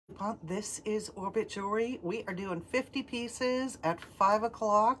Dupont. This is Orbit Jewelry. We are doing 50 pieces at 5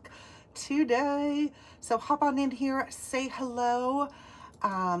 o'clock today. So hop on in here, say hello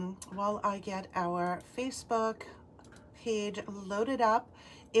while I get our Facebook page loaded up.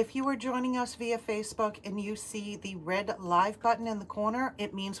 If you are joining us via Facebook and you see the red live button in the corner,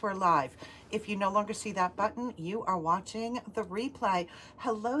 it means we're live. If you no longer see that button, you are watching the replay.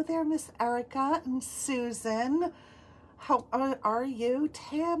 Hello there, Miss Erica and Susan. How are you,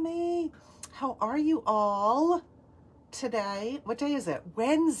 Tammy? How are you all today? What day is it?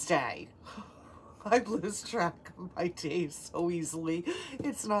 Wednesday. I lose track of my days so easily.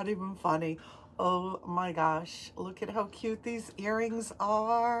 It's not even funny. Oh my gosh, look at how cute these earrings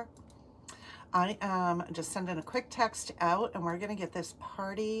are. I am just sending a quick text out and we're gonna get this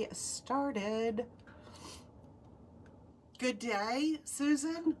party started. Good day,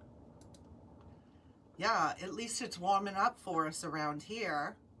 Susan? Yeah, at least it's warming up for us around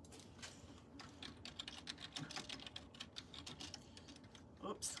here.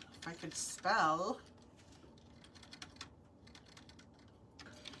 Oops, if I could spell.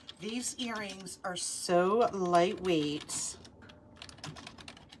 These earrings are so lightweight.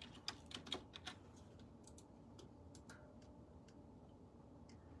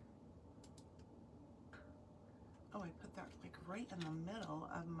 Oh, I put that like right in the middle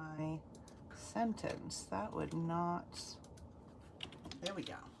of my sentence. That would not. There we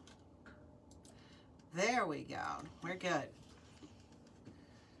go. There we go. We're good.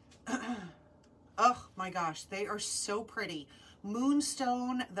 Oh my gosh, they are so pretty.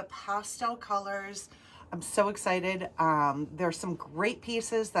 Moonstone, the pastel colors. I'm so excited. There's some great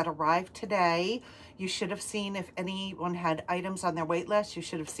pieces that arrived today. You should have seen, if anyone had items on their wait list, you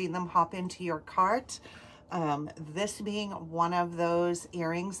should have seen them hop into your cart. This being one of those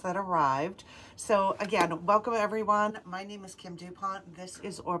earrings that arrived. So again, welcome everyone. My name is Kim Dupont. This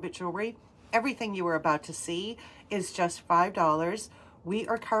is Orbit Jewelry. Everything you are about to see is just $5. We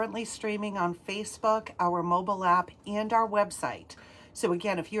are currently streaming on Facebook, our mobile app, and our website. So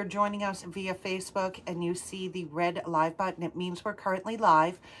again, if you're joining us via Facebook and you see the red live button, it means we're currently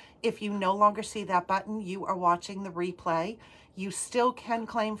live. If you no longer see that button, you are watching the replay. You still can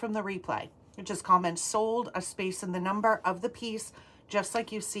claim from the replay. You just comment sold, a space in the number of the piece, just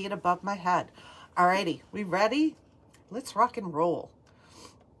like you see it above my head. Alrighty, we ready? Let's rock and roll.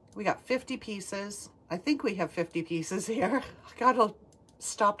 We got 50 pieces. I think we have 50 pieces here. I gotta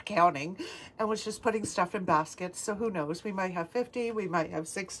stopped counting and was just putting stuff in baskets. So who knows? We might have 50, we might have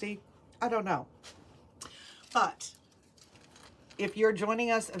 60. I don't know. But if you're joining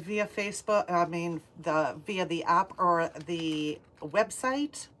us via Facebook, via the app or the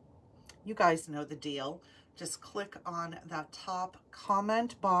website, you guys know the deal. Just click on that top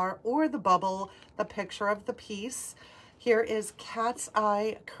comment bar or the bubble, the picture of the piece. Here is Cat's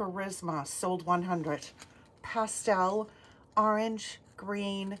Eye Charisma, sold 100. Pastel, orange,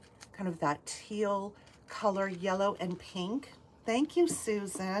 green, kind of that teal color, yellow and pink. Thank you,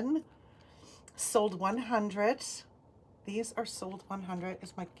 Susan. Sold 100. These are sold 100.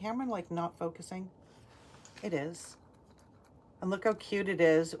 Is my camera like not focusing? It is. And look how cute it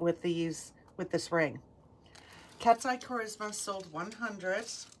is with these, with this ring. Cat's Eye Charisma sold 100.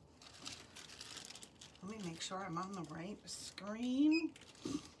 Let me make sure I'm on the right screen.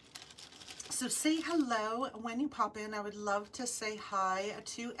 So say hello when you pop in. I would love to say hi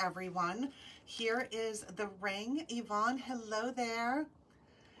to everyone. Here is the ring. Yvonne, hello there.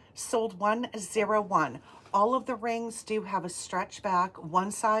 Sold 101. All of the rings do have a stretch back.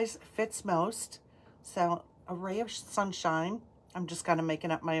 One size fits most. So a ray of sunshine. I'm just kind of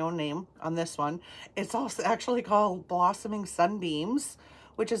making up my own name on this one. It's also actually called Blossoming Sunbeams,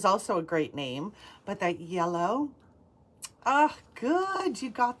 which is also a great name. But that yellow, ah, good. You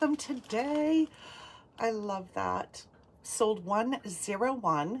got them today. I love that. Sold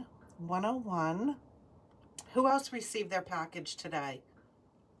 101. 101. Who else received their package today?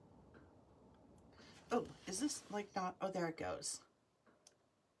 Oh, is this like not? Oh, there it goes.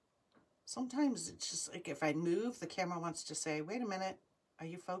 Sometimes it's just like if I move, the camera wants to say, wait a minute, are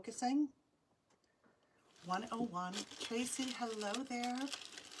you focusing? 101. Tracy, hello there.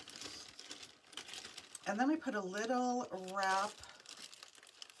 And then I put a little wrap.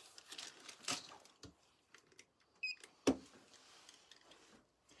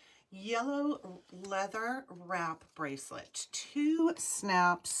 Yellow leather wrap bracelet. 2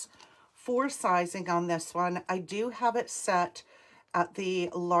 snaps, 4 sizing on this one. I do have it set at the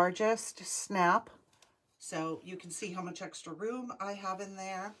largest snap, so you can see how much extra room I have in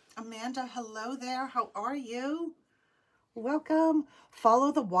there. Amanda, hello there. How are you? Welcome.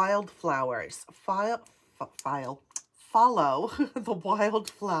 Follow the wildflowers. Follow the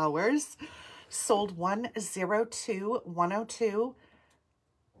Wildflowers, sold 102, 102.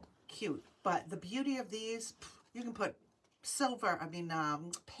 Cute. But the beauty of these, you can put silver,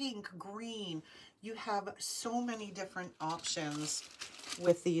 pink, green. You have so many different options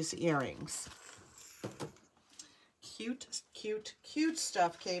with these earrings. Cute, cute, cute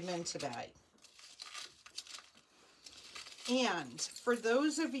stuff came in today. And for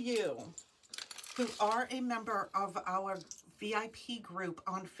those of you who are a member of our VIP group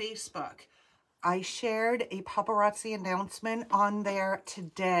on Facebook, I shared a paparazzi announcement on there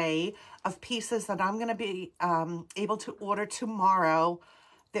today of pieces that I'm going to be able to order tomorrow,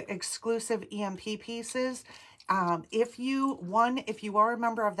 the exclusive EMP pieces. If you are a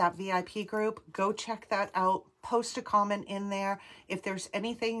member of that VIP group, go check that out. Post a comment in there. If there's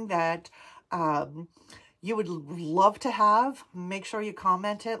anything that you would love to have, make sure you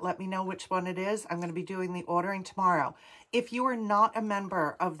comment it. Let me know which one it is. I'm going to be doing the ordering tomorrow. If you are not a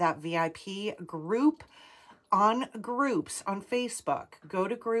member of that VIP group, on groups on Facebook, go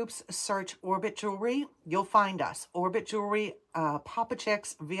to groups, search Orbit Jewelry. You'll find us. Orbit Jewelry Papa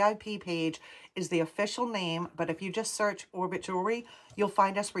Chicks VIP page is the official name, but if you just search Orbit Jewelry, you'll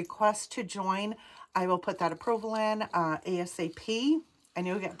find us. Request to join. I will put that approval in ASAP, and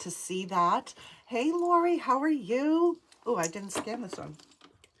you'll get to see that. Hey, Lori, how are you? Oh, I didn't scan this one.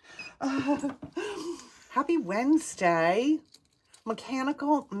 Happy Wednesday.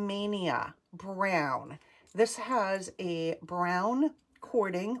 Mechanical Mania Brown. This has a brown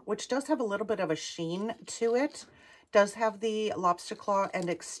cording, which does have a little bit of a sheen to it. Does have the lobster claw and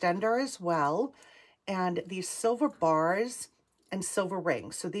extender as well. And these silver bars and silver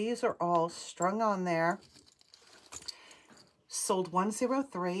rings. So these are all strung on there. Sold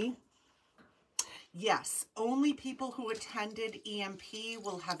 103. Yes, only people who attended EMP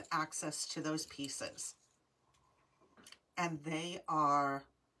will have access to those pieces. And they are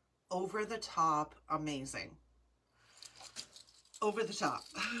over the top amazing. Over the top.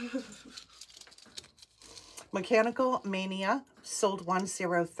 Mechanical Mania, sold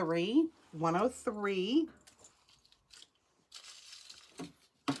 103. 103.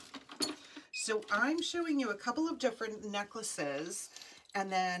 So I'm showing you a couple of different necklaces and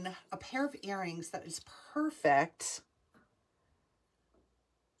then a pair of earrings that is perfect.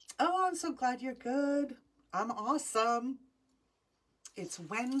 Oh, I'm so glad you're good. I'm awesome. It's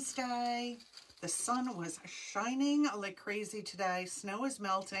Wednesday. The sun was shining like crazy today. Snow is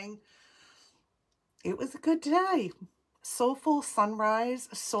melting. It was a good day. Soulful Sunrise,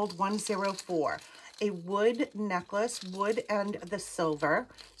 sold 104. A wood necklace, wood and the silver.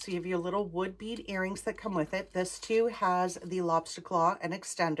 So you have your little wood bead earrings that come with it. This too has the lobster claw and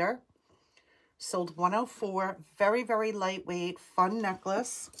extender. Sold 104. Very, very lightweight, fun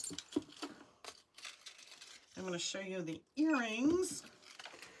necklace. I'm going to show you the earrings.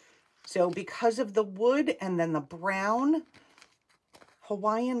 So because of the wood and then the brown,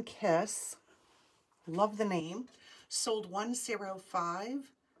 Hawaiian Kiss, love the name, sold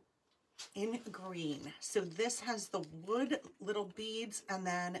 105 in green. So this has the wood little beads and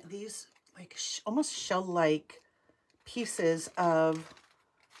then these like almost shell-like pieces of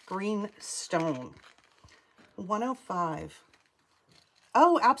green stone. 105.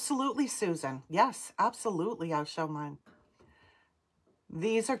 Oh, absolutely, Susan. Yes, absolutely. I'll show mine.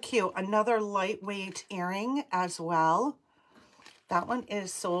 These are cute. Another lightweight earring as well. That one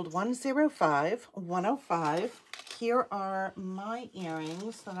is sold 105, 105. Here are my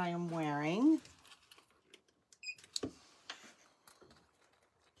earrings that I am wearing.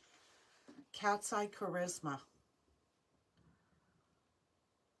 Cat's Eye Charisma.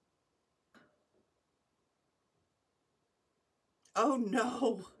 Oh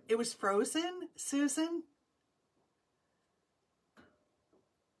no, it was frozen, Susan?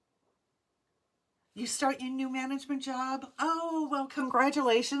 You start your new management job? Oh, well,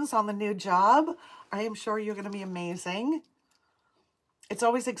 congratulations on the new job. I am sure you're going to be amazing. It's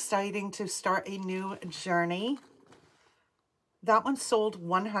always exciting to start a new journey. That one sold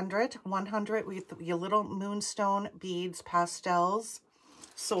 100. 100 with your little moonstone beads, pastels.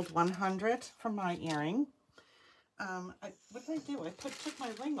 Sold 100 for my earring. What did I do? I took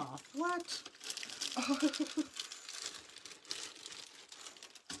my ring off. What?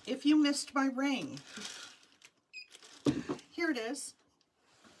 If you missed my ring, here it is.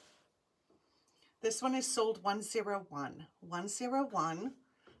 This one is sold 101. 101.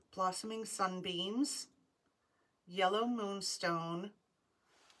 Blossoming Sunbeams. Yellow Moonstone.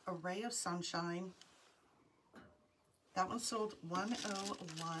 A Ray of Sunshine. That one sold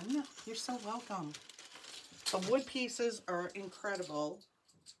 101. You're so welcome. The wood pieces are incredible.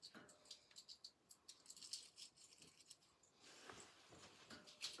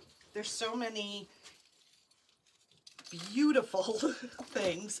 There's so many beautiful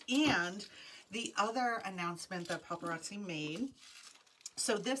things. And the other announcement that Paparazzi made,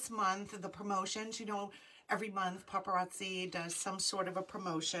 so this month, the promotions, you know, every month Paparazzi does some sort of a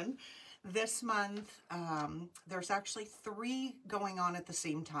promotion. This month, there's actually 3 going on at the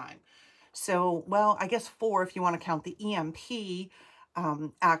same time. So, well, I guess 4 if you want to count the EMP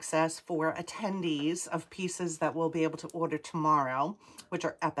access for attendees of pieces that we'll be able to order tomorrow, which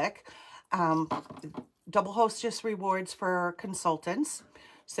are epic. Double hostess rewards for consultants.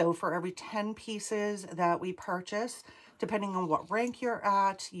 So for every 10 pieces that we purchase, depending on what rank you're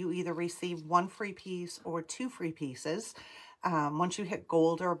at, you either receive 1 free piece or 2 free pieces. Once you hit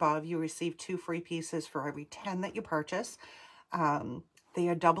gold or above, you receive 2 free pieces for every 10 that you purchase. They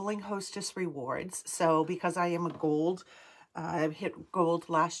are doubling hostess rewards. So because I am a gold, I hit gold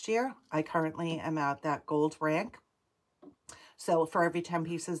last year, I currently am at that gold rank. So for every 10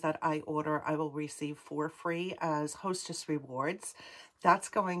 pieces that I order, I will receive 4 free as hostess rewards. That's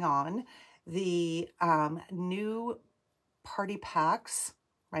going on. The new party packs,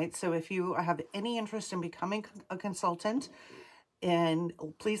 right? So if you have any interest in becoming a consultant, and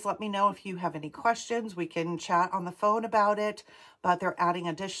please let me know if you have any questions. We can chat on the phone about it, but they're adding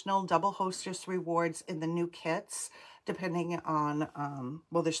additional double hostess rewards in the new kits, depending on,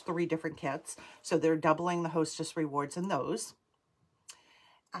 well, there's 3 different kits. So they're doubling the hostess rewards in those.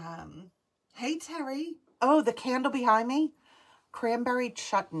 Hey, Terry. Oh, the candle behind me, cranberry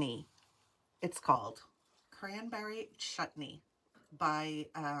chutney, it's called. Cranberry chutney by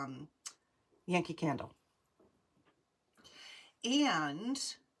Yankee Candle. And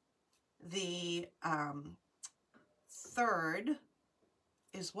the third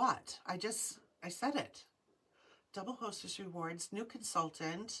is what? I said it. Double hostess rewards, new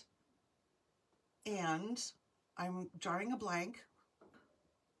consultant, and I'm drawing a blank.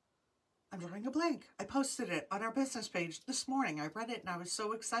 I posted it on our business page this morning. I read it and I was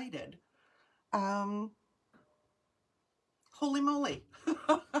so excited. Holy moly.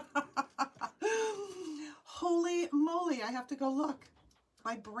 Holy moly, I have to go look.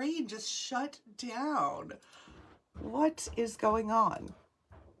 My brain just shut down. What is going on?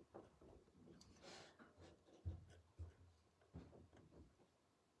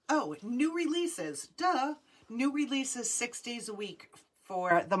 Oh, new releases. Duh. New releases 6 days a week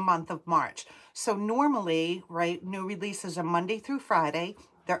for the month of March. So normally, right, new releases are Monday through Friday.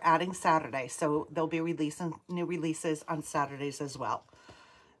 They're adding Saturday. So they'll be releasing new releases on Saturdays as well.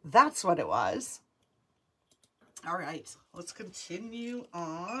 That's what it was. All right, let's continue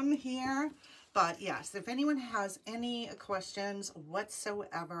on here. But yes, if anyone has any questions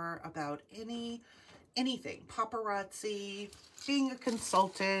whatsoever about anything, paparazzi, being a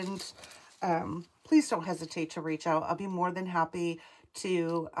consultant, please don't hesitate to reach out. I'll be more than happy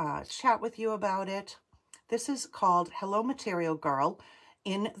to chat with you about it. This is called Hello Material Girl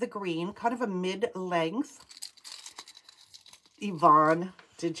in the green, kind of a mid-length. Yvonne,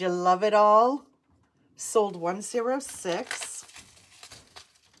 did you love it all? Sold 106.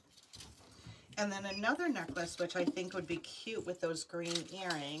 And then another necklace, which I think would be cute with those green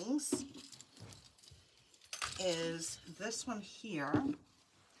earrings, is this one here.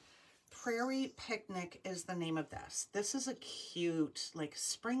 Prairie Picnic is the name of this. This is a cute, like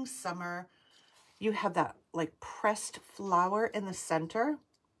spring, summer. You have that like pressed flower in the center.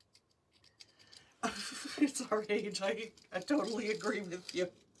 It's our age. I totally agree with you.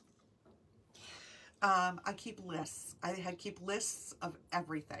 I keep lists. I keep lists of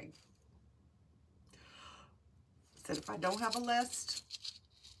everything. So if I don't have a list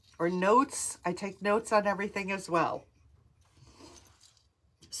or notes, I take notes on everything as well.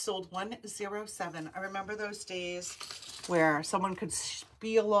 Sold 107. I remember those days where someone could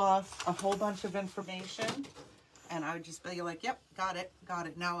spiel off a whole bunch of information and I would just be like, yep, got it.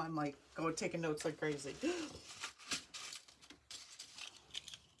 Now I'm like, taking notes like crazy.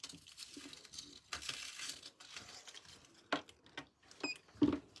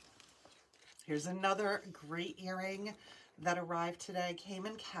 Here's another great earring that arrived today. Came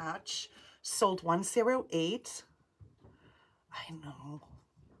in catch. Sold 108. I know.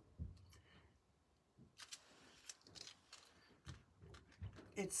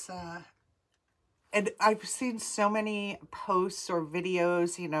 It's, and I've seen so many posts or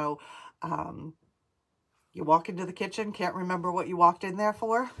videos, you know, you walk into the kitchen, can't remember what you walked in there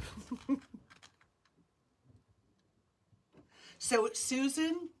for. So,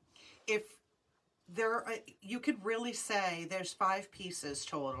 Susan, if there, you could really say there's 5 pieces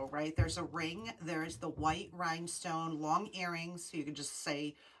total, right? There's a ring, there's the white rhinestone long earrings. So you could just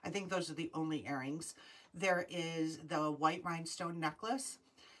say, I think those are the only earrings. There is the white rhinestone necklace.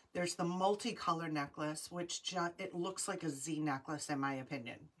 There's the multicolor necklace, which it looks like a Z necklace in my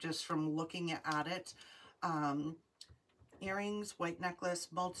opinion, just from looking at it. Earrings, white necklace,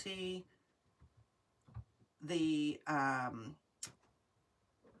 multi, the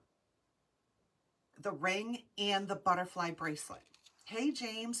ring, and the butterfly bracelet. Hey,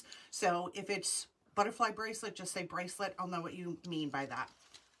 James. So if it's butterfly bracelet, just say bracelet. I'll know what you mean by that.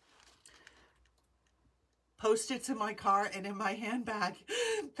 Post-its in my car and in my handbag.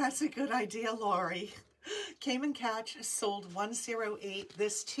 That's a good idea, Lori. Cayman Catch sold 108.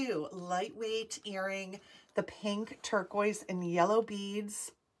 This too, lightweight earring, the pink, turquoise, and yellow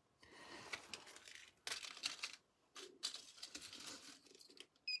beads.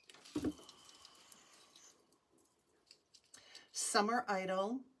 Summer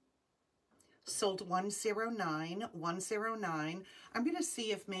Idol sold 109. 109. I'm going to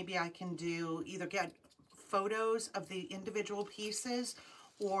see if maybe I can do either get photos of the individual pieces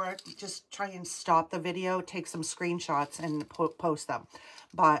or just try and stop the video, take some screenshots and post them.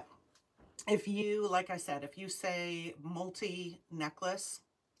 But if you, like I said, if you say multi necklace,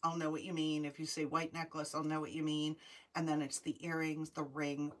 I'll know what you mean. If you say white necklace, I'll know what you mean. And then it's the earrings, the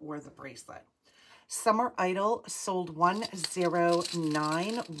ring, or the bracelet. Summer Idol sold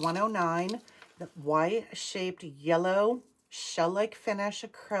 109. 109. The Y-shaped yellow shell-like finish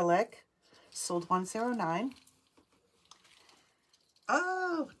acrylic sold 109.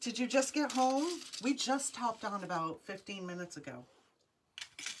 Oh, did you just get home? We just hopped on about 15 minutes ago.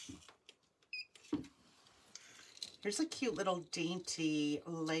 Here's a cute little dainty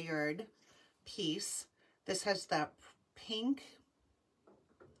layered piece. This has that pink.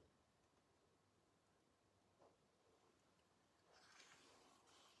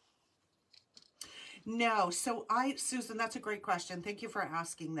 No, so Susan, that's a great question. Thank you for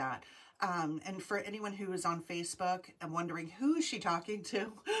asking that. And for anyone who is on Facebook and wondering who is she talking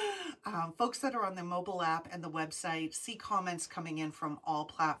to, folks that are on the mobile app and the website see comments coming in from all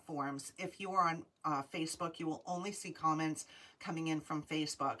platforms. If you are on Facebook, you will only see comments coming in from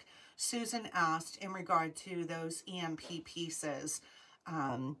Facebook. Susan asked in regard to those EMP pieces,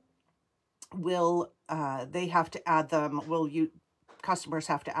 will they have to add them? Will customers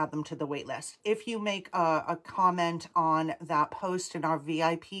have to add them to the wait list? If you make a comment on that post in our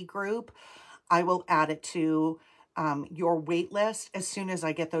VIP group, I will add it to your wait list as soon as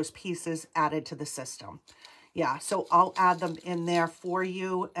I get those pieces added to the system. Yeah, so I'll add them in there for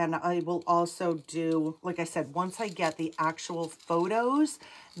you. And I will also do, like I said, once I get the actual photos,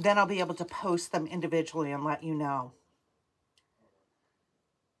 then I'll be able to post them individually and let you know.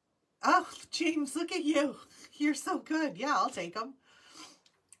 Oh, James, look at you. You're so good. Yeah, I'll take them.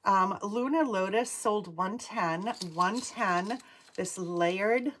 Lunar Lotus sold 110. 110. This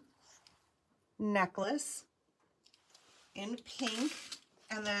layered necklace in pink.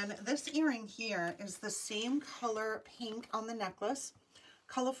 And then this earring here is the same color pink on the necklace.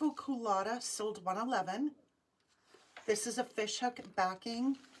 Colorful Culotta sold 111. This is a fishhook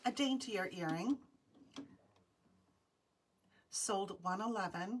backing, a daintier earring. Sold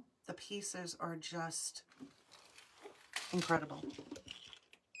 111. The pieces are just incredible.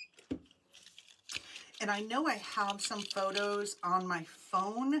 And I know I have some photos on my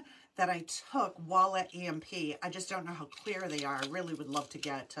phone that I took while at EMP. I just don't know how clear they are. I really would love to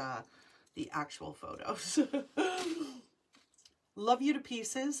get the actual photos. Love You to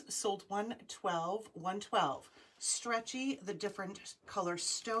Pieces sold 112. 112. Stretchy, the different color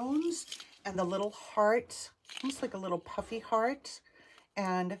stones and the little heart, almost like a little puffy heart,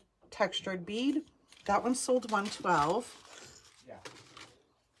 and textured bead. That one sold 112. Yeah.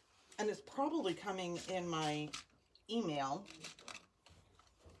 And it's probably coming in my email.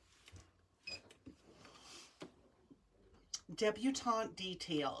 Debutante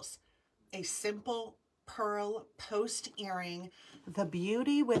Details, a simple pearl post earring. The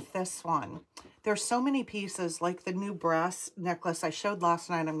beauty with this one, there's so many pieces, like the new brass necklace I showed last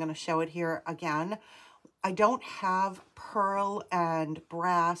night. I'm going to show it here again. I don't have pearl and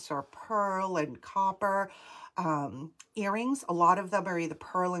brass or pearl and copper earrings. A lot of them are either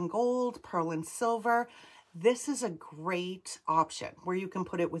pearl and gold, pearl and silver. This is a great option where you can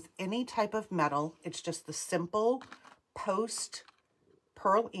put it with any type of metal. It's just the simple post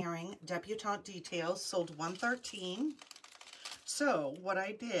pearl earring. Debutante Details sold 113. So what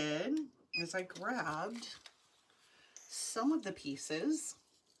I did is I grabbed some of the pieces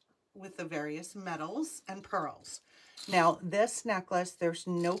with the various metals and pearls. Now this necklace, there's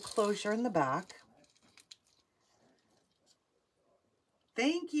no closure in the back.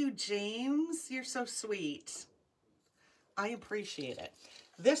 Thank you, James. You're so sweet. I appreciate it.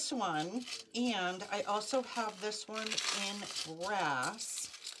 This one, and I also have this one in brass.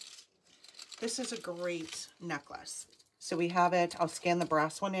 This is a great necklace. So we have it. I'll scan the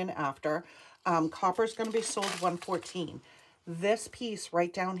brass one in after. Copper is going to be sold $114. This piece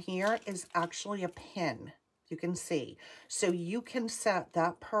right down here is actually a pin. You can see. So you can set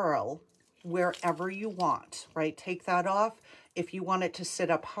that pearl wherever you want, right? Take that off. If you want it to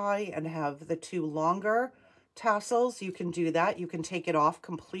sit up high and have the two longer tassels, you can do that. You can take it off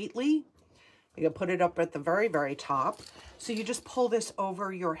completely. You can put it up at the very, very top. So you just pull this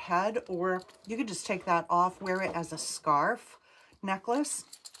over your head, or you can just take that off, wear it as a scarf necklace.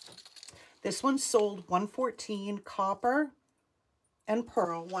 This one sold $114, copper and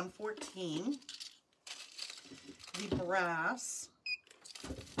pearl, $114. The brass,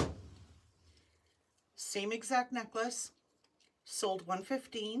 same exact necklace, sold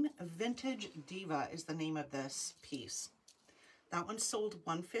 $115. Vintage Diva is the name of this piece. That one sold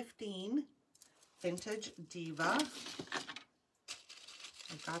 $115. Vintage Diva.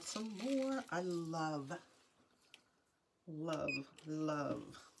 I've got some more. I love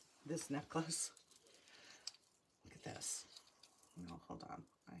this necklace. Look at this. No, hold on.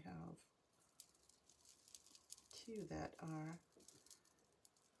 I have two that are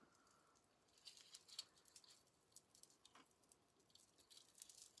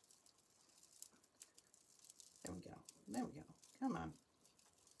there we go. There we go. Come on.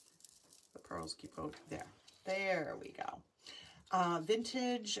 The pearls keep out there. There we go.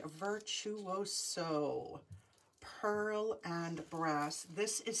 Vintage Virtuoso. Pearl and brass.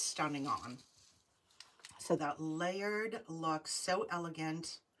 This is stunning on. So that layered look, so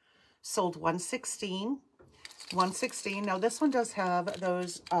elegant. Sold $116. $116. Now this one does have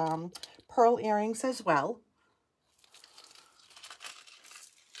those pearl earrings as well.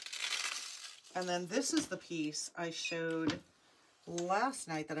 And then this is the piece I showed last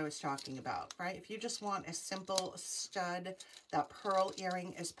night that I was talking about, right? If you just want a simple stud, that pearl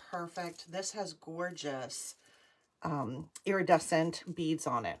earring is perfect. This has gorgeous iridescent beads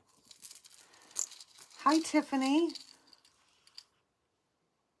on it. Hi, Tiffany.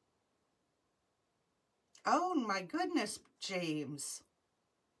 Oh my goodness, James.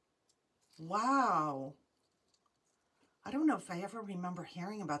 Wow. I don't know if I ever remember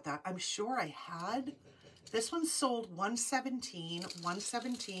hearing about that. I'm sure I had. This one sold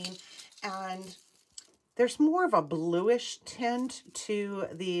 $117, and there's more of a bluish tint to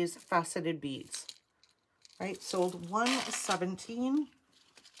these faceted beads. Right, sold $117.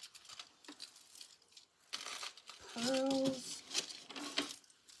 Pearls.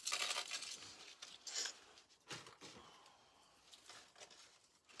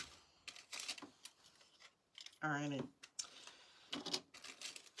 All right.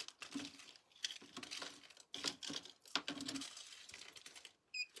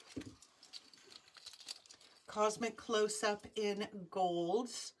 Cosmic Close-Up in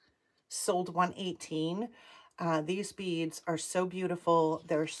Golds, sold $118. These beads are so beautiful.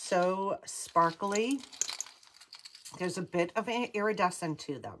 They're so sparkly. There's a bit of iridescent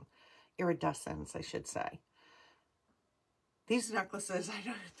to them. Iridescence, I should say. These necklaces,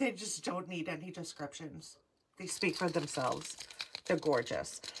 they just don't need any descriptions. They speak for themselves. They're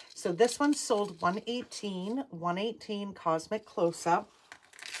gorgeous. So this one sold $118. $118 Cosmic Close-Up.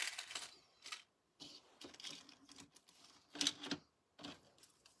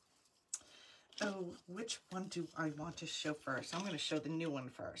 Oh, which one do I want to show first? I'm going to show the new one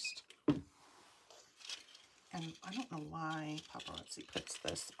first. And I don't know why Paparazzi puts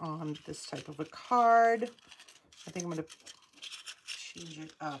this on this type of a card. I think I'm going to change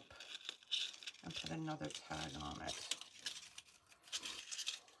it up and put another tag on it.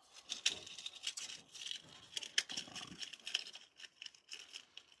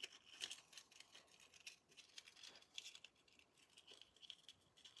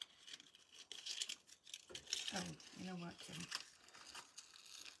 Oh, you know what, Kim?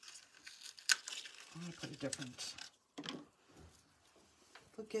 I'm going to put a different...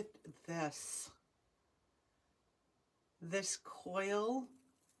 Look at this. This coil,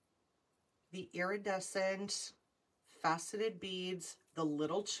 the iridescent faceted beads, the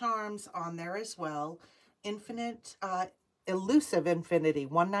little charms on there as well. Infinite, elusive infinity,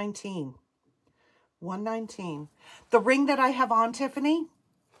 $119. $119. The ring that I have on, Tiffany,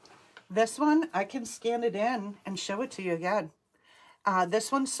 this one, I can scan it in and show it to you again.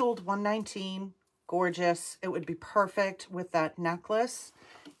 This one sold $119. Gorgeous. It would be perfect with that necklace.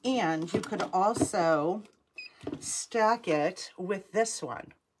 And you could also stack it with this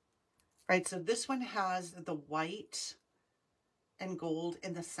one. Right, so this one has the white and gold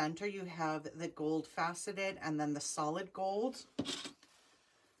in the center. You have the gold faceted and then the solid gold.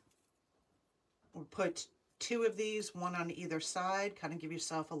 We'll put 2 of these, 1 on either side, kind of give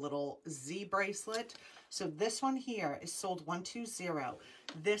yourself a little Z bracelet. So this one here is sold 120.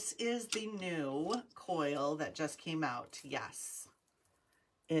 This is the new coil that just came out. Yes,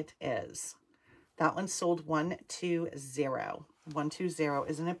 it is. That one sold 120. 120.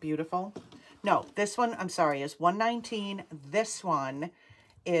 Isn't it beautiful? No, this one, I'm sorry, is 119. This one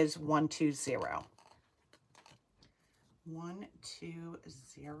is 120.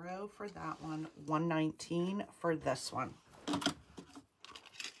 120 for that one, 119 for this one.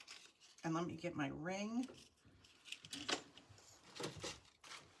 And let me get my ring.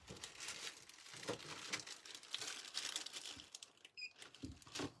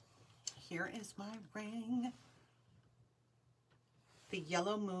 Here is my ring. The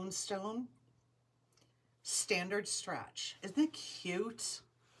yellow moonstone standard stretch. Isn't it cute?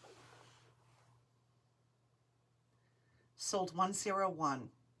 Sold 101.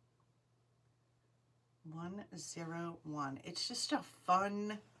 101. It's just a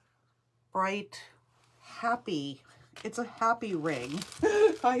fun, bright, happy. It's a happy ring,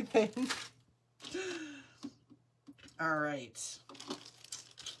 I think. All right.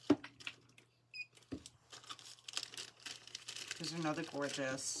 Here's another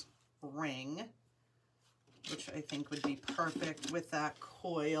gorgeous ring, which I think would be perfect with that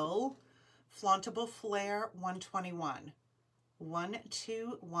coil. Flauntable Flare 121.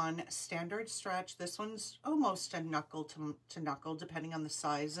 121 standard stretch. This one's almost a knuckle to knuckle, depending on the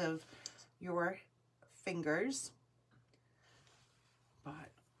size of your fingers. But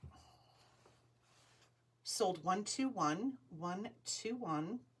sold 121.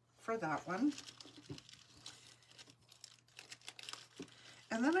 121 for that one.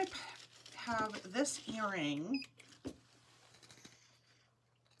 And then I have this earring,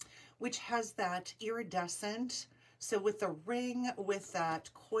 which has that iridescent. So with the ring, with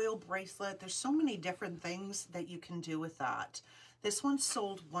that coil bracelet, there's so many different things that you can do with that. This one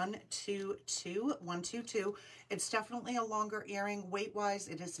sold 122. 122. It's definitely a longer earring. Weight-wise,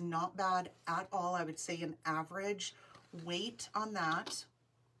 it is not bad at all. I would say an average weight on that.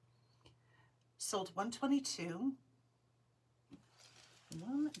 Sold 122.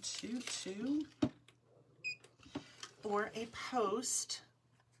 122 for a post.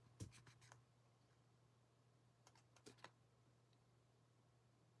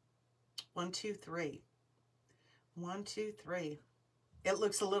 One, two, three. 123. It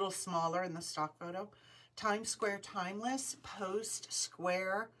looks a little smaller in the stock photo. Times Square Timeless Post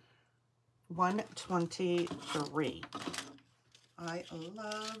Square 123. I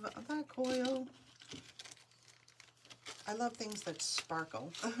love that coil. I love things that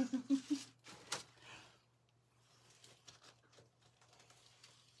sparkle.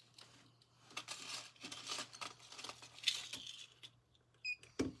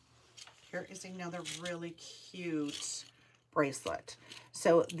 Here is another really cute bracelet.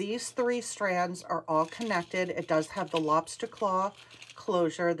 So these 3 strands are all connected. It does have the lobster claw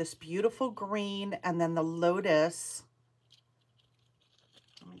closure, this beautiful green, and then the lotus.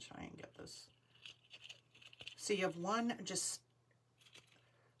 Let me try and get this. So you have one just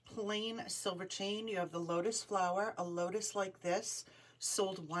plain silver chain. You have the lotus flower, a lotus like this,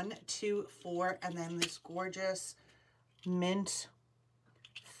 sold 124, and then this gorgeous mint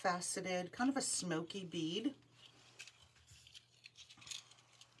faceted, kind of a smoky bead.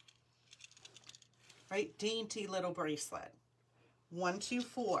 Right, dainty little bracelet.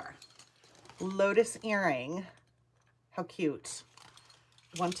 124. Lotus earring. How cute.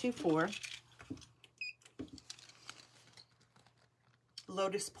 124.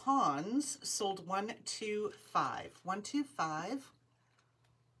 Lotus Pawns sold 125. 125.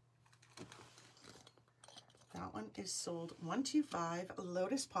 That one is sold 125.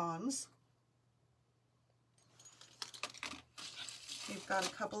 Lotus Pawns. We've got a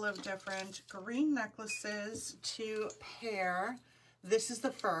couple of different green necklaces to pair. This is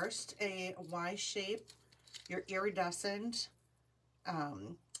the first, a Y shape, your iridescent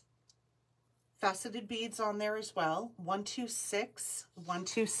faceted beads on there as well. 126,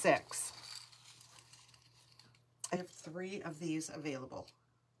 126. I have 3 of these available.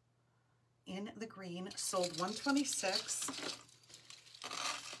 In the green, sold 126.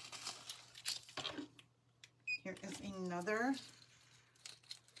 Here is another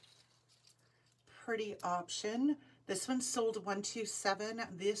pretty option. This one sold 127.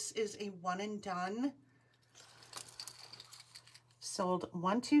 This is a one and done. Sold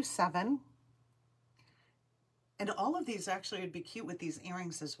 127. And all of these actually would be cute with these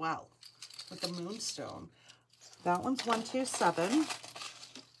earrings as well, with the moonstone. That one's 127.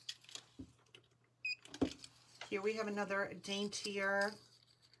 Here we have another daintier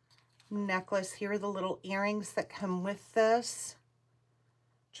necklace. Here are the little earrings that come with this.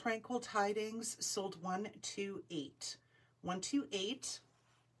 Tranquil Tidings sold 128. 128.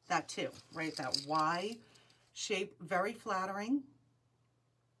 That too, right? That Y shape, very flattering.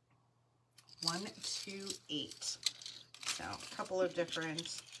 128. So a couple of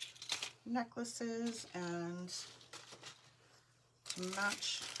different necklaces and to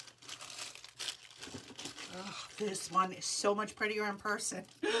match. Oh, this one is so much prettier in person.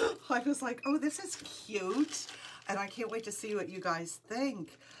 I was like, oh, this is cute. And I can't wait to see what you guys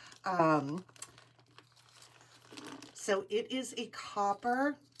think. So it is a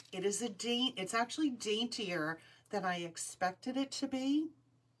copper. It is it's actually daintier than I expected it to be,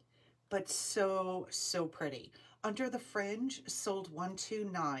 but so, so pretty. Under the Fringe sold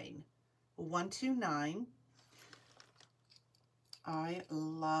 129. 129. I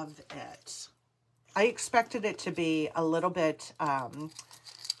love it. I expected it to be a little bit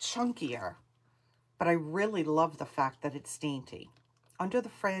chunkier, but I really love the fact that it's dainty. Under the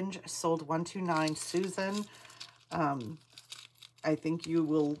Fringe sold 129. Susan, I think you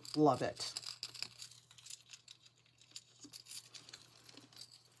will love it.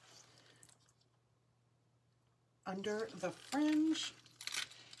 Under the Fringe,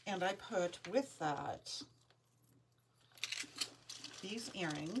 and I put with that these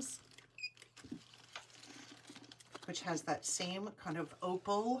earrings, which has that same kind of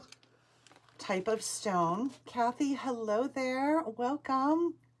opal type of stone. Kathy, hello there.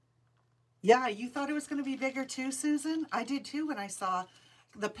 Welcome. Yeah, you thought it was going to be bigger too, Susan? I did too when I saw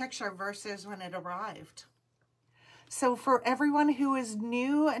the picture versus when it arrived. So for everyone who is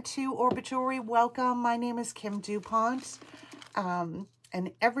new to Orbit Jewelry, welcome. My name is Kim Dupont.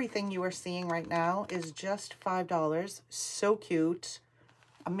 And everything you are seeing right now is just $5. So cute.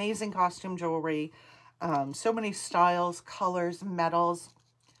 Amazing costume jewelry. So many styles, colors, metals.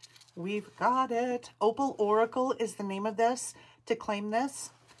 We've got it. Opal Oracle is the name of this. To claim this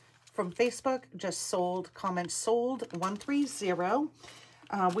from Facebook, just sold, comments sold, 130.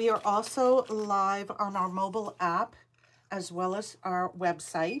 We are also live on our mobile app as well as our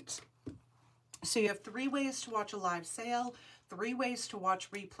website. So you have 3 ways to watch a live sale, 3 ways to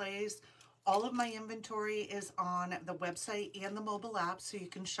watch replays. All of my inventory is on the website and the mobile app, so you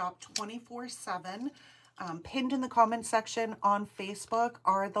can shop 24/7. Pinned in the comment section on Facebook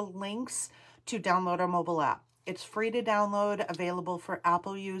are the links to download our mobile app. It's free to download, available for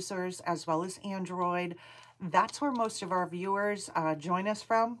Apple users as well as Android. That's where most of our viewers join us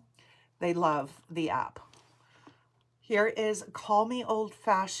from. They love the app. Here is Call Me Old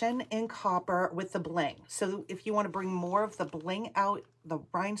Fashioned in copper with the bling. So if you want to bring more of the bling out, the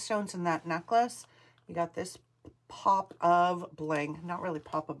rhinestones in that necklace, you got this pop of bling. Not really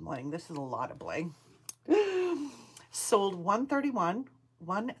pop of bling. This is a lot of bling. Sold 131,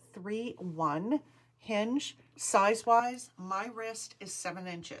 131. Hinge, size-wise, my wrist is 7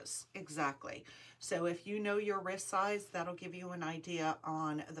 inches, exactly. So if you know your wrist size, that'll give you an idea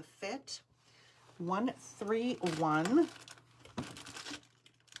on the fit. 131.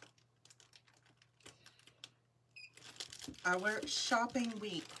 Our shopping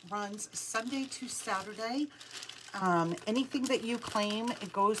week runs Sunday to Saturday. Anything that you claim,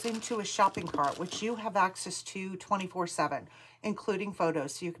 it goes into a shopping cart, which you have access to 24/7, including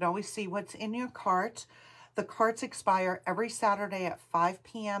photos. So you can always see what's in your cart. The carts expire every Saturday at 5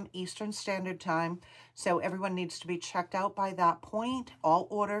 p.m. Eastern Standard Time. So everyone needs to be checked out by that point. All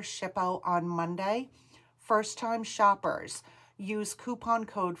orders ship out on Monday. First-time shoppers, use coupon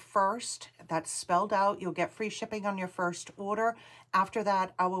code FIRST. That's spelled out. You'll get free shipping on your first order. After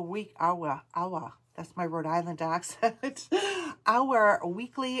that, that's my Rhode Island accent. Our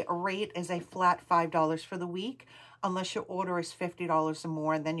weekly rate is a flat $5 for the week. Unless your order is $50 or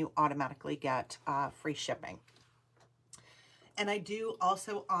more, then you automatically get free shipping. And I do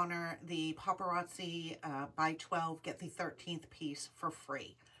also honor the Paparazzi buy 12, get the 13th piece for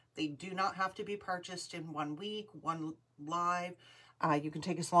free. They do not have to be purchased in 1 week, one live. You can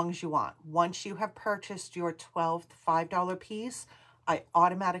take as long as you want. Once you have purchased your 12th $5 piece, I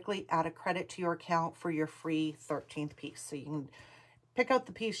automatically add a credit to your account for your free 13th piece. So you can pick out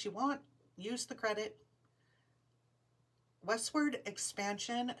the piece you want, use the credit. Westward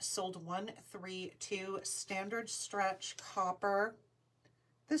Expansion sold 132. Standard stretch copper.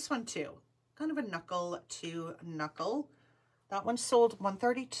 This one too, kind of a knuckle to knuckle. That one sold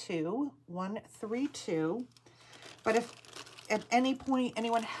 132. 132. But if at any point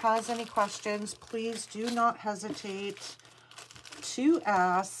anyone has any questions, please do not hesitate to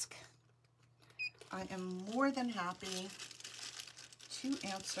ask. I am more than happy to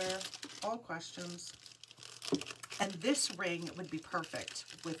answer all questions. And this ring would be perfect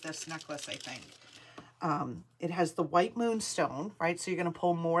with this necklace, I think. It has the white moonstone, right? So you're going to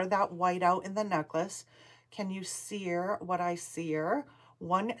pull more of that white out in the necklace. Can you sear what I sear?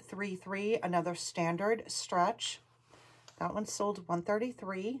 133, another standard stretch. That one sold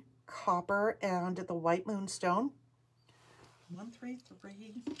 133. Copper and the white moonstone.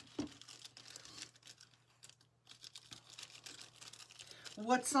 133.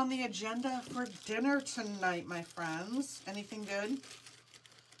 What's on the agenda for dinner tonight, my friends? Anything good?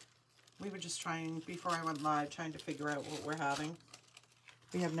 We were just trying, before I went live, trying to figure out what we're having.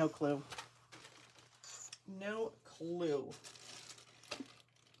 We have no clue. No clue.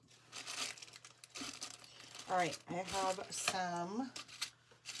 All right, I have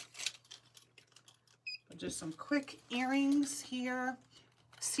just some quick earrings here.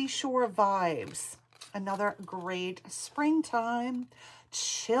 Seashore Vibes, another great springtime.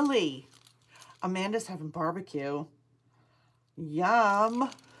 Chili. Amanda's having barbecue. Yum.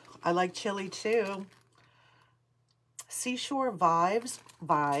 I like chili too. Seashore Vibes,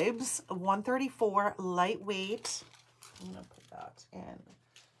 134, lightweight. I'm gonna put that in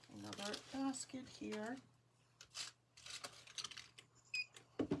another basket here.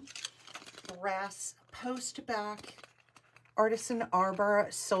 Brass post back. Artisan Arbor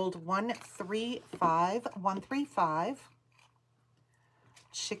sold 135.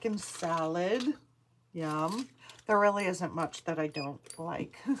 Chicken salad. Yum. There really isn't much that I don't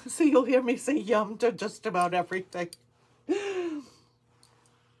like. So you'll hear me say yum to just about everything.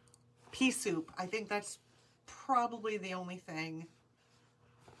 Pea soup. I think that's probably the only thing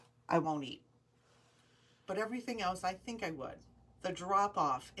I won't eat. But everything else, I think I would. The drop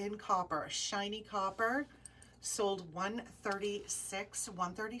off in copper, shiny copper, sold 136.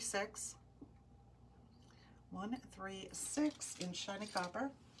 136 in shiny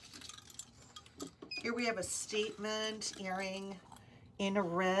copper. Here we have a statement earring in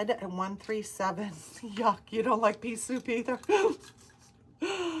red at 137. Yuck, you don't like pea soup either?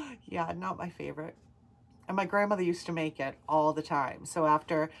 Yeah, not my favorite. And my grandmother used to make it all the time. So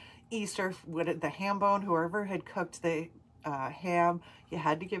after Easter, with the ham bone, whoever had cooked the ham, you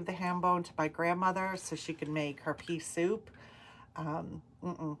had to give the ham bone to my grandmother so she could make her pea soup.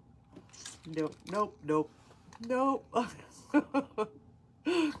 Nope.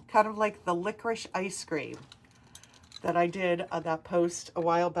 Kind of like the licorice ice cream that I did that post a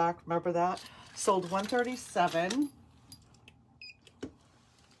while back. Remember that? Sold 137.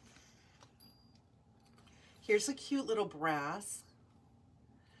 Here's a cute little brass.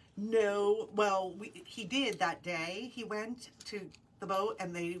 No, well, he did that day. He went to the boat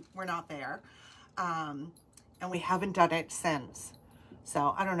and they were not there. And we haven't done it since.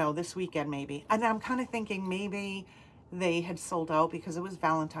 So I don't know, this weekend maybe. And I'm kind of thinking maybe they had sold out because it was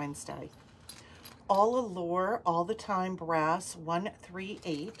Valentine's Day. All Allure, all the time brass,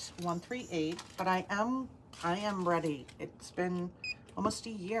 138. But I am ready. It's been almost a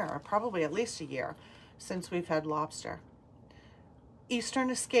year, probably at least a year, since we've had lobster. Eastern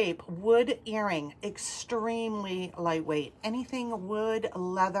Escape, wood earring, extremely lightweight. Anything wood,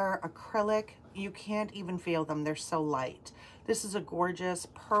 leather, acrylic, you can't even feel them. They're so light. This is a gorgeous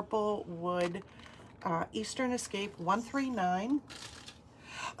purple wood Eastern Escape, 139.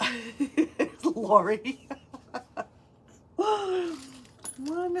 Lori.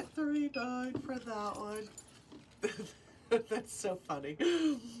 139 for that one. That's so funny.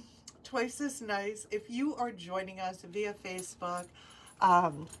 Twice as nice. If you are joining us via Facebook,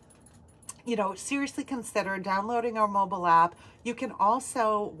 you know, seriously consider downloading our mobile app. You can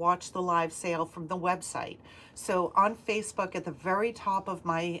also watch the live sale from the website. So on Facebook, at the very top of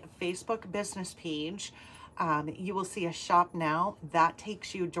my Facebook business page, you will see a shop now. That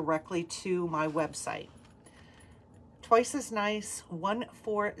takes you directly to my website. Twice as nice,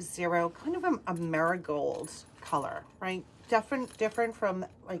 140, kind of a marigold color, right? Different from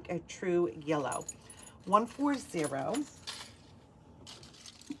like a true yellow. 140.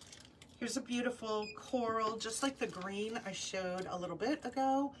 Here's a beautiful coral, just like the green I showed a little bit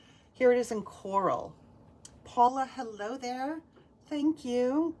ago. Here it is in coral. Paula, hello there. Thank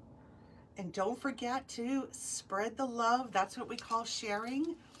you. And don't forget to spread the love. That's what we call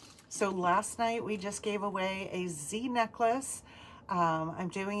sharing. So last night we just gave away a Z necklace. I'm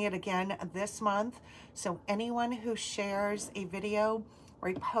doing it again this month. So anyone who shares a video,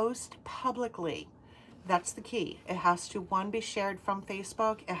 repost publicly. That's the key. It has to, one, be shared from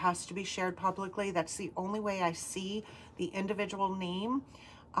Facebook. It has to be shared publicly. That's the only way I see the individual name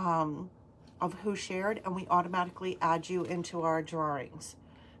of who shared, and we automatically add you into our drawings.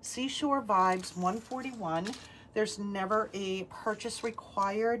 Seashore Vibes, 141. There's never a purchase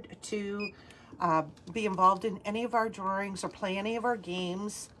required to be involved in any of our drawings or play any of our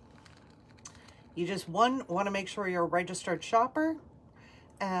games, you just, one, want to make sure you're a registered shopper,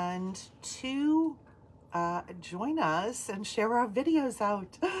 and two, join us and share our videos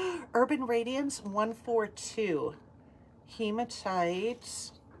out. Urban Radiance 142,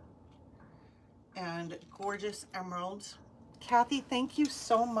 Hematite, and Gorgeous Emerald. Kathy, thank you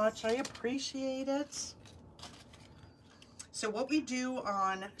so much. I appreciate it. So what we do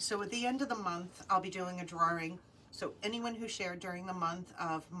so at the end of the month, I'll be doing a drawing. So anyone who shared during the month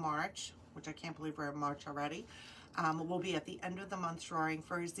of March, which I can't believe we're in March already, will be at the end of the month drawing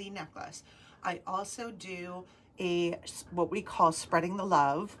for a Z necklace. I also do what we call Spreading the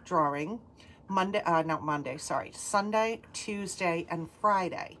Love drawing, Sunday, Tuesday, and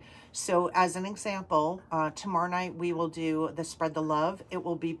Friday. So as an example, tomorrow night we will do the Spread the Love. It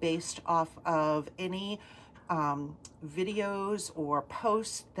will be based off of any videos or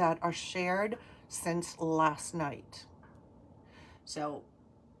posts that are shared since last night. So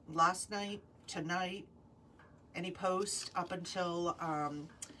last night, tonight, any post up until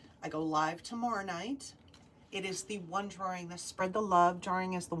I go live tomorrow night. It is the one drawing. The Spread the Love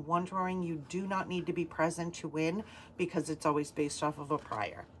drawing is the one drawing you do not need to be present to win, because it's always based off of a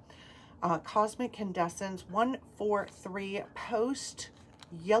prior. Cosmic Condescence 143 post,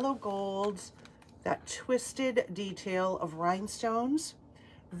 yellow gold, that twisted detail of rhinestones,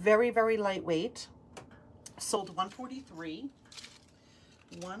 very, very lightweight. Sold 143.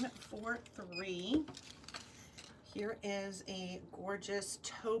 143. Here is a gorgeous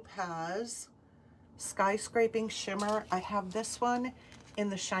topaz skyscraping shimmer. I have this one in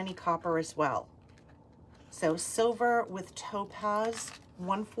the shiny copper as well. So silver with topaz,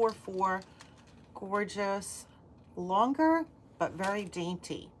 144. Gorgeous, longer but very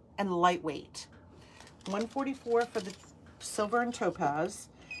dainty and lightweight. 144 for the silver and topaz,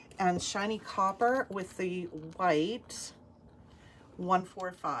 and shiny copper with the white,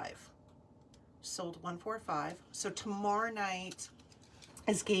 145. Sold 145. So tomorrow night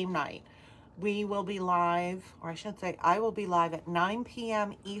is game night. We will be live, or I should say I will be live at 9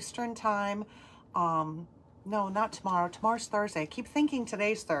 p.m. Eastern time. No, not tomorrow. Tomorrow's Thursday. I keep thinking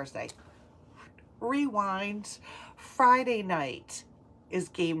today's Thursday. Rewind. Friday night is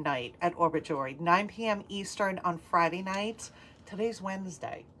game night at Orbit Jewelry. 9 p.m. Eastern on Friday night. Today's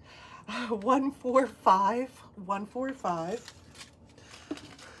Wednesday. 145. 145.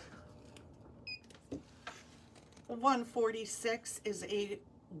 146 is a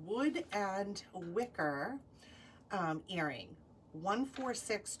wood and wicker earring.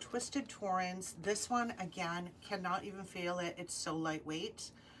 146 Twisted Torrens. This one, again, cannot even feel it. It's so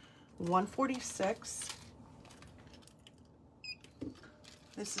lightweight. 146.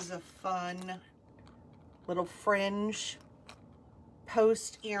 This is a fun little fringe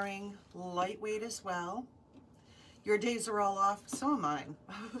post earring, lightweight as well. Your days are all off, so am mine.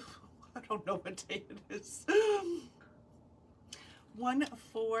 I don't know what day it is.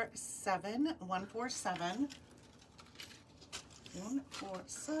 147, 147,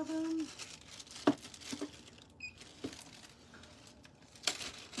 147.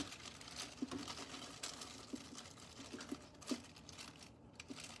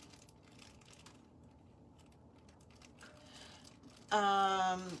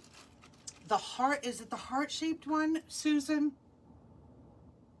 The heart, is it the heart-shaped one, Susan?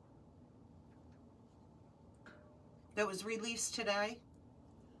 That was released today.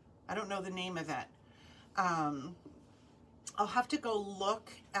 I don't know the name of it. I'll have to go look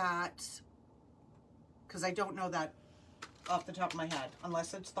at, because I don't know that off the top of my head,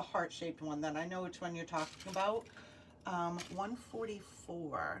 unless it's the heart-shaped one. Then I know which one you're talking about.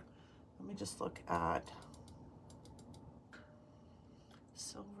 144. Let me just look at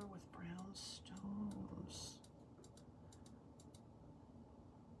silver with brown stones.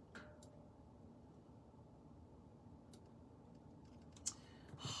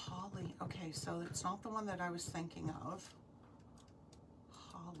 Holly. Okay, so it's not the one that I was thinking of.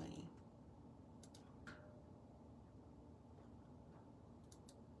 Holly.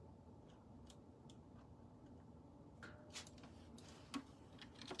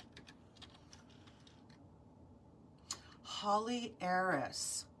 Holly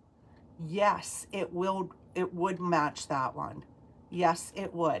Heiress. Yes, it would match that one. Yes,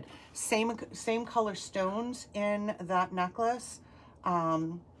 it would. Same color stones in that necklace.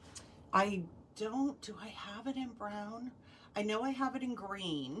 Do I have it in brown? I know I have it in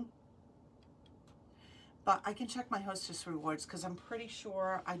green, but I can check my Hostess Rewards because I'm pretty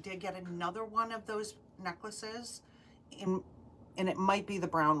sure I did get another one of those necklaces and it might be the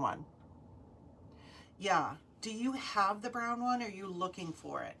brown one. Yeah. Do you have the brown one, or are you looking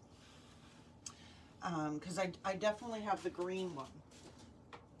for it? because I definitely have the green one.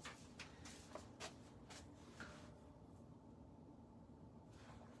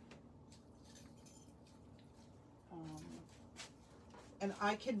 And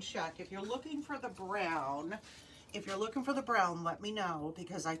I can check if you're looking for the brown. If you're looking for the brown, let me know,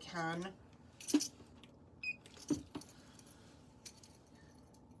 because I can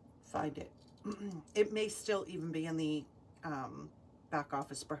find it. It may still even be in the back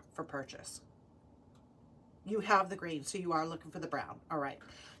office for purchase. You have the green, so you are looking for the brown. All right.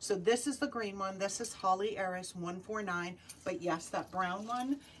 So this is the green one. This is Holly Heiress 149. But yes, that brown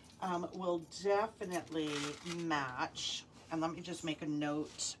one will definitely match. And let me just make a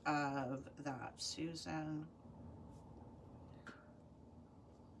note of that. Susan.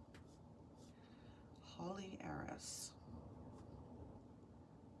 Holly Heiress.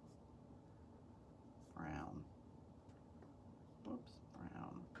 Brown. Oops,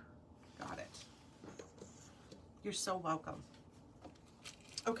 brown. Got it. You're so welcome.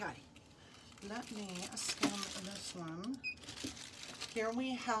 Okay. Let me skim this one. Here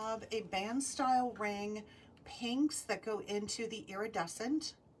we have a band style ring. Pinks that go into the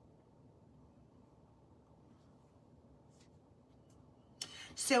iridescent.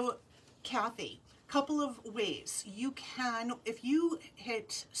 So, Kathy, couple of ways. You can, if you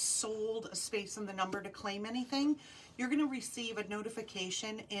hit sold a space in the number to claim anything, you're going to receive a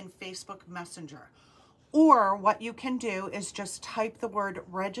notification in Facebook Messenger. Or what you can do is just type the word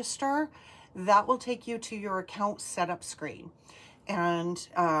register. That will take you to your account setup screen. And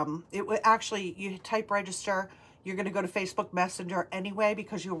it will actually, you type register, you're going to go to Facebook Messenger anyway,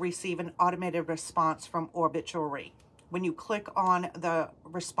 because you'll receive an automated response from Orbit Jewelry. When you click on the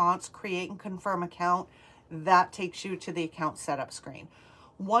response, create and confirm account, that takes you to the account setup screen.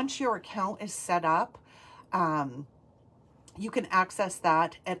 Once your account is set up, you can access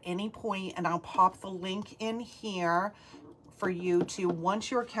that at any point, and I'll pop the link in here for you to,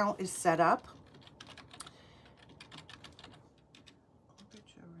 once your account is set up,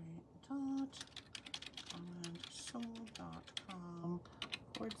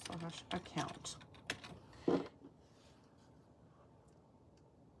 account.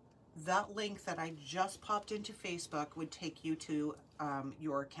 That link that I just popped into Facebook would take you to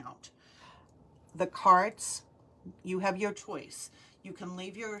your account. The carts, you have your choice. You can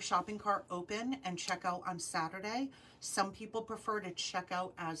leave your shopping cart open and check out on Saturday. Some people prefer to check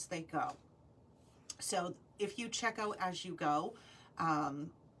out as they go. So if you check out as you go,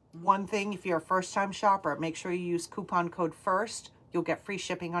 one thing, if you're a first-time shopper, make sure you use coupon code FIRST. You'll get free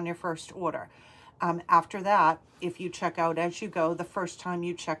shipping on your first order. After that, if you check out as you go, the first time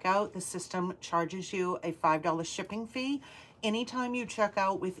you check out, the system charges you a $5 shipping fee. Anytime you check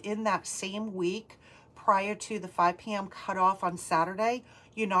out within that same week, prior to the 5 p.m. cutoff on Saturday,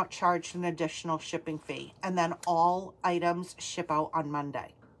 you're not charged an additional shipping fee. And then all items ship out on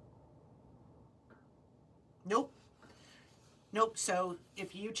Monday. Nope. Nope. So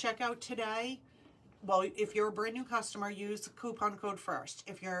if you check out today, well, if you're a brand new customer, use the coupon code FIRST.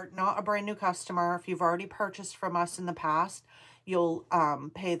 If you're not a brand new customer, if you've already purchased from us in the past, you'll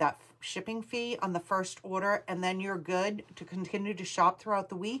pay that shipping fee on the first order, and then you're good to continue to shop throughout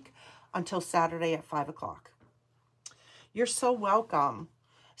the week until Saturday at 5 o'clock. You're so welcome.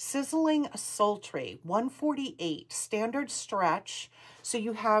 Sizzling Sultry, 148, standard stretch. So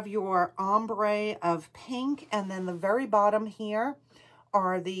you have your ombre of pink, and then the very bottom here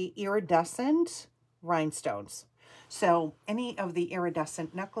are the iridescent rhinestones. So any of the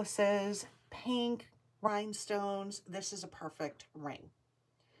iridescent necklaces, pink rhinestones, this is a perfect ring.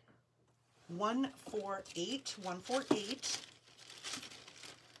 148, 148,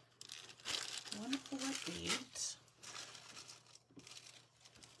 148.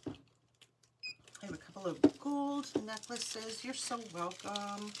 I have a couple of gold necklaces. You're so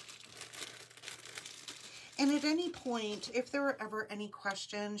welcome. And at any point, if there are ever any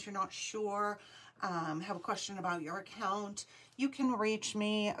questions, you're not sure, have a question about your account, you can reach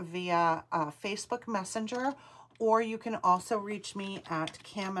me via Facebook Messenger, or you can also reach me at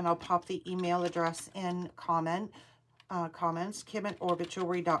Kim, and I'll pop the email address in comments,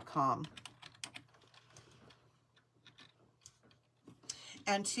 kim@orbitjewelry.com.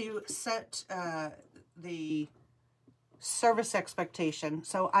 And to set the service expectation,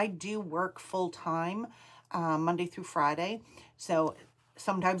 so I do work full-time Monday through Friday. So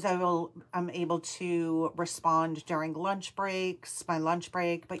sometimes I'm able to respond during lunch breaks, my lunch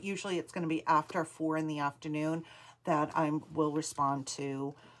break, but usually it's going to be after 4 in the afternoon that I will respond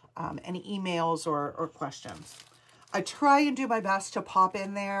to any emails or questions. I try and do my best to pop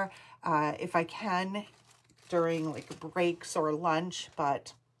in there if I can during like breaks or lunch,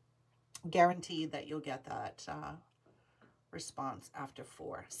 but Guaranteed that you'll get that response after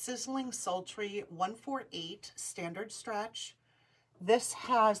 4. Sizzling Sultry 148 standard stretch. This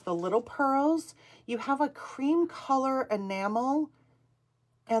has the little pearls. You have a cream color enamel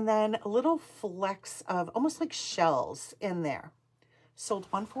and then little flecks of almost like shells in there. Sold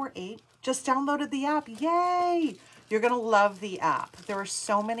 148. Just downloaded the app. Yay! You're going to love the app. There are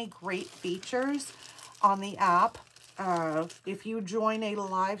so many great features on the app. If you join a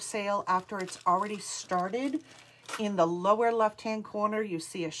live sale after it's already started, in the lower left-hand corner, you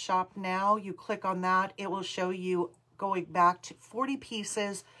see a shop now. You click on that. It will show you going back to 40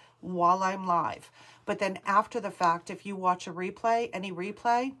 pieces while I'm live. But then after the fact, if you watch a replay, any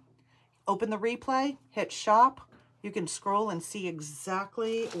replay, open the replay, hit shop. You can scroll and see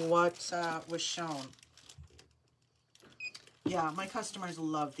exactly what was shown. Yeah, my customers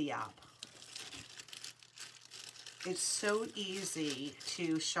love the app. It's so easy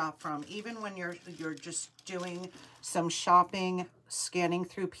to shop from, even when you're just doing some shopping, scanning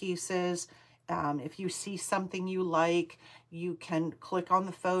through pieces. If you see something you like, you can click on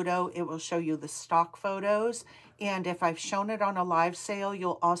the photo. It will show you the stock photos. And if I've shown it on a live sale,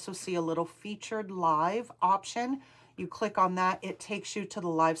 you'll also see a little featured live option. You click on that, it takes you to the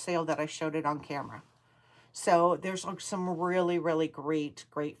live sale that I showed it on camera. So there's some really, really great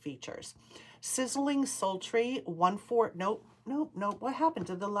features. Sizzling Sultry 14, nope. What happened?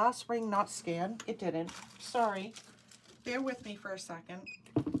 Did the last ring not scan? It didn't. Sorry. Bear with me for a second.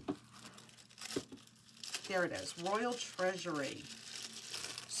 There it is. Royal Treasury.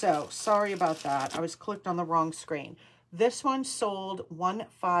 So, sorry about that. I was clicked on the wrong screen. This one sold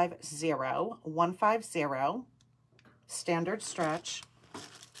 150. Standard stretch.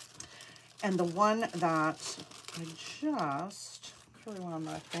 And the one that I just threw on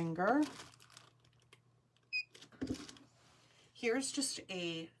my finger. Here's just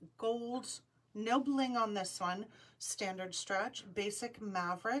a gold, no bling on this one, standard stretch, basic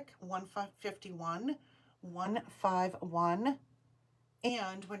Maverick 151.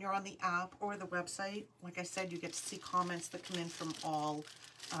 And when you're on the app or the website, like I said, you get to see comments that come in from all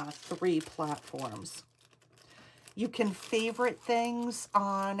 3 platforms. You can favorite things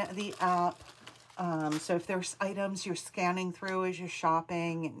on the app. So if there's items you're scanning through as you're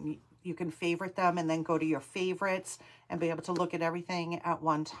shopping, and you can favorite them and then go to your favorites and be able to look at everything at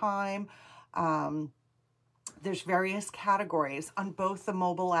one time. There's various categories on both the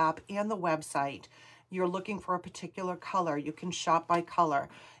mobile app and the website. You're looking for a particular color, you can shop by color.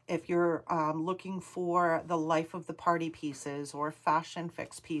 If you're looking for the life of the party pieces or fashion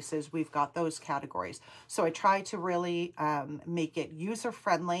fix pieces, we've got those categories. So I try to really make it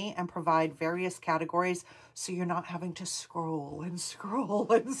user-friendly and provide various categories so you're not having to scroll and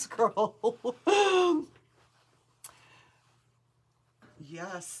scroll and scroll.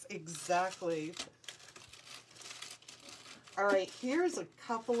 Yes, exactly. All right, here's a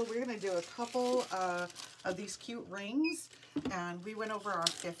couple. We're going to do a couple of these cute rings. And we went over our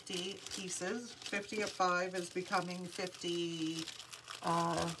 50 pieces. 50 at 5 is becoming 50.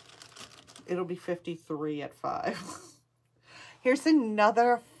 It'll be 53 at 5. Here's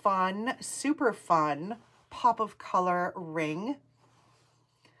another fun, super fun pop of color ring.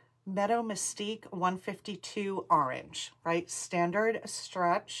 Meadow Mystique 152 orange, right? Standard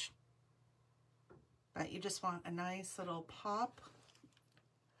stretch. But you just want a nice little pop.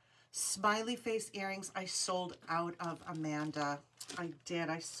 Smiley face earrings, I sold out of, Amanda. I did.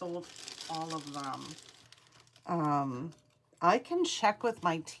 I sold all of them. I can check with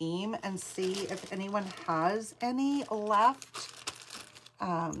my team and see if anyone has any left.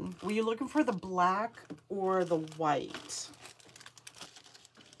 Were you looking for the black or the white?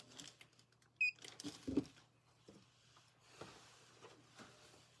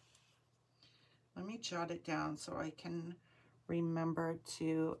 Let me jot it down so I can remember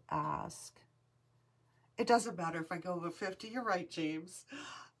to ask. It doesn't matter if I go over 50. You're right, James.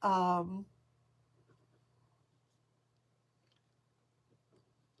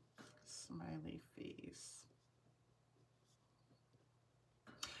 Smiley face.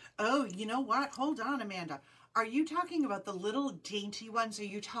 Oh, you know what? Hold on, Amanda. Are you talking about the little dainty ones? Are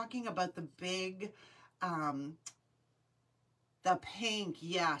you talking about the big, the pink?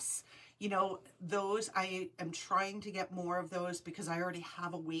 Yes. You know, those, I am trying to get more of those because I already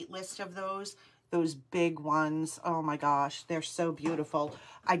have a wait list of those big ones. Oh my gosh, they're so beautiful.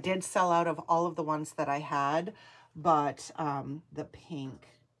 I did sell out of all of the ones that I had, but the pink,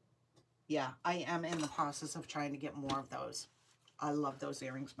 yeah, I am in the process of trying to get more of those. I love those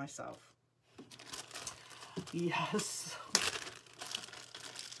earrings myself. Yes.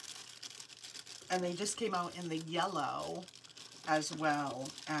 And they just came out in the yellow as well,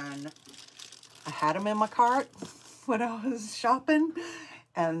 and I had them in my cart when I was shopping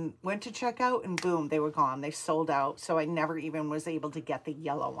and went to check out, and boom, they were gone. They sold out, so I never even was able to get the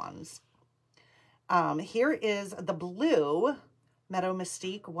yellow ones. Here is the blue Meadow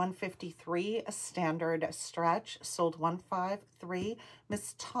Mystique 153, a standard stretch, sold 153.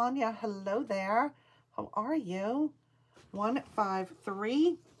 Miss Tanya, hello there. How are you?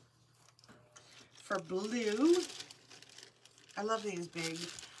 153 for blue. I love these big,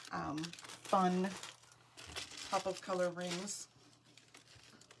 fun pop of color rings.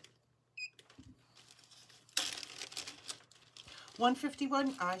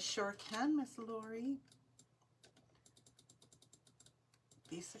 $151. I sure can, Miss Lori.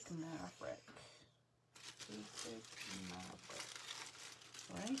 Basic Maverick. Basic Maverick.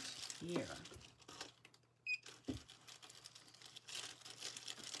 Right here.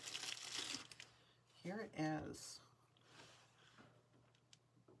 Here it is.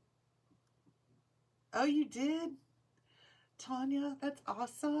 Oh, you did? Tanya, that's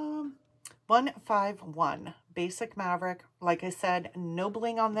awesome. 151. Basic Maverick. Like I said, no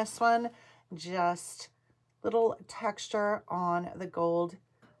bling on this one. Just little texture on the gold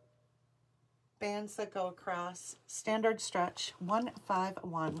bands that go across. Standard stretch.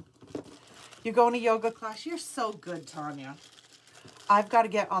 151. You're going to yoga class? You're so good, Tanya. I've got to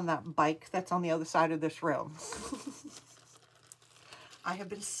get on that bike that's on the other side of this room. I have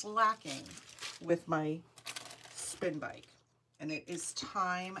been slacking with my spin bike, and it is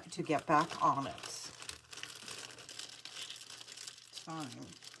time to get back on it. Time.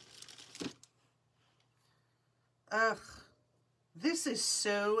 Ugh, this is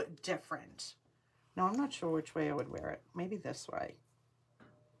so different. Now, I'm not sure which way I would wear it. Maybe this way.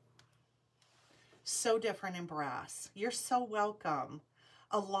 So different in brass. You're so welcome.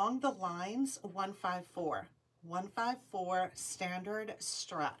 Along the lines, 154. 154 standard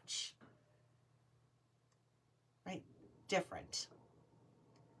stretch. Right? Different.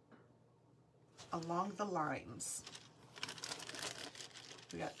 Along the lines.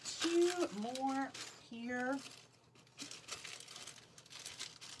 We got two more here.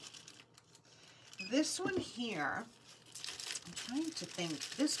 This one here, I'm trying to think.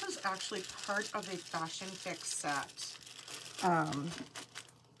 This was actually part of a Fashion Fix set.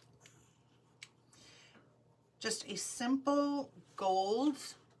 Just a simple gold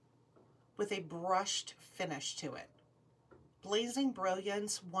with a brushed finish to it. Blazing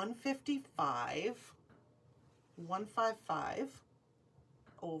Brilliance 155. 155.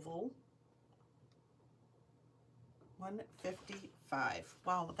 Oval. 155.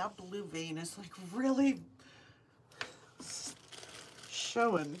 Wow, that blue vein is like really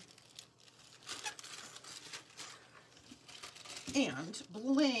showing. And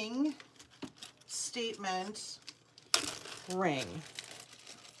bling statement ring.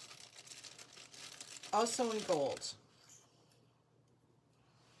 Also in gold.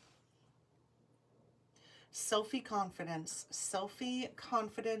 Selfie Confidence. Selfie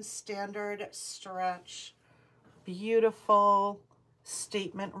Confidence standard stretch. Beautiful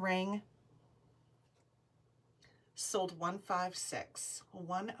statement ring. Sold 156.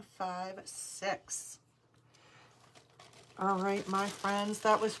 156. All right, my friends,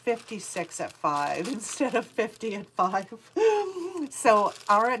 that was 56 at 5 instead of 50 at 5. So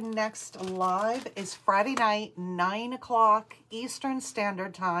our next live is Friday night, 9 o'clock Eastern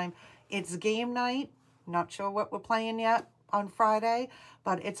Standard Time. It's game night. Not sure what we're playing yet on Friday,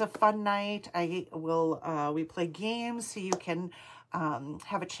 but it's a fun night. We play games so you can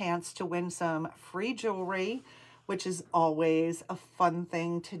have a chance to win some free jewelry, which is always a fun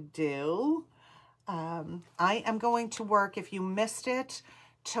thing to do. I am going to work, if you missed it,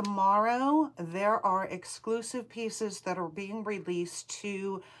 tomorrow there are exclusive pieces that are being released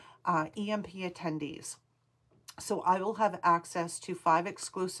to EMP attendees. So I will have access to 5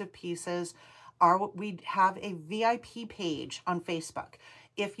 exclusive pieces. We have a VIP page on Facebook.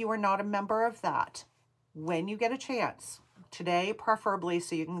 If you are not a member of that, when you get a chance, today preferably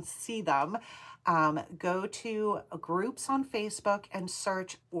so you can see them, go to groups on Facebook and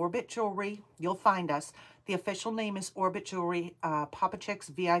search Orbit Jewelry. You'll find us. The official name is Orbit Jewelry, Papa Chick's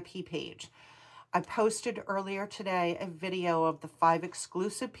VIP page. I posted earlier today a video of the 5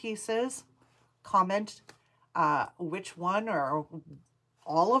 exclusive pieces. Comment which one or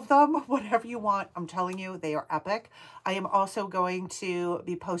all of them, whatever you want. I'm telling you, they are epic. I am also going to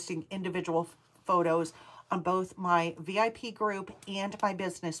be posting individual photos on both my VIP group and my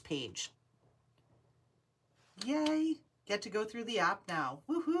business page. Yay! Get to go through the app now.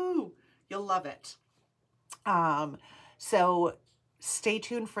 Woohoo! You'll love it. So stay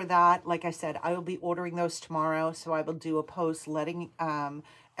tuned for that. Like I said, I will be ordering those tomorrow, so I will do a post letting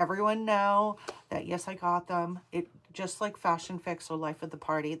everyone know that, yes, I got them. It just like Fashion Fix or Life of the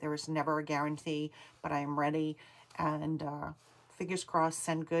Party, there is never a guarantee, but I am ready. And fingers crossed,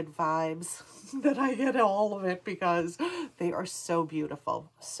 send good vibes that I get all of it because they are so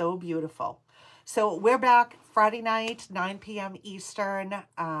beautiful, so beautiful. So we're back Friday night, 9 p.m. Eastern.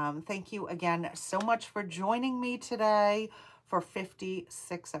 Thank you again so much for joining me today for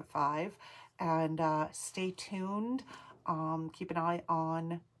 56 at 5. And stay tuned. Keep an eye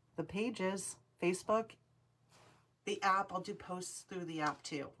on the pages, Facebook, the app. I'll do posts through the app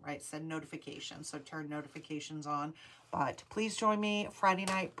too, right? Send notifications, so turn notifications on. But please join me Friday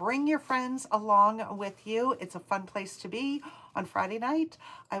night. Bring your friends along with you. It's a fun place to be on Friday night.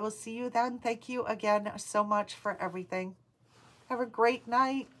 I will see you then. Thank you again so much for everything. Have a great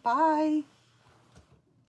night. Bye.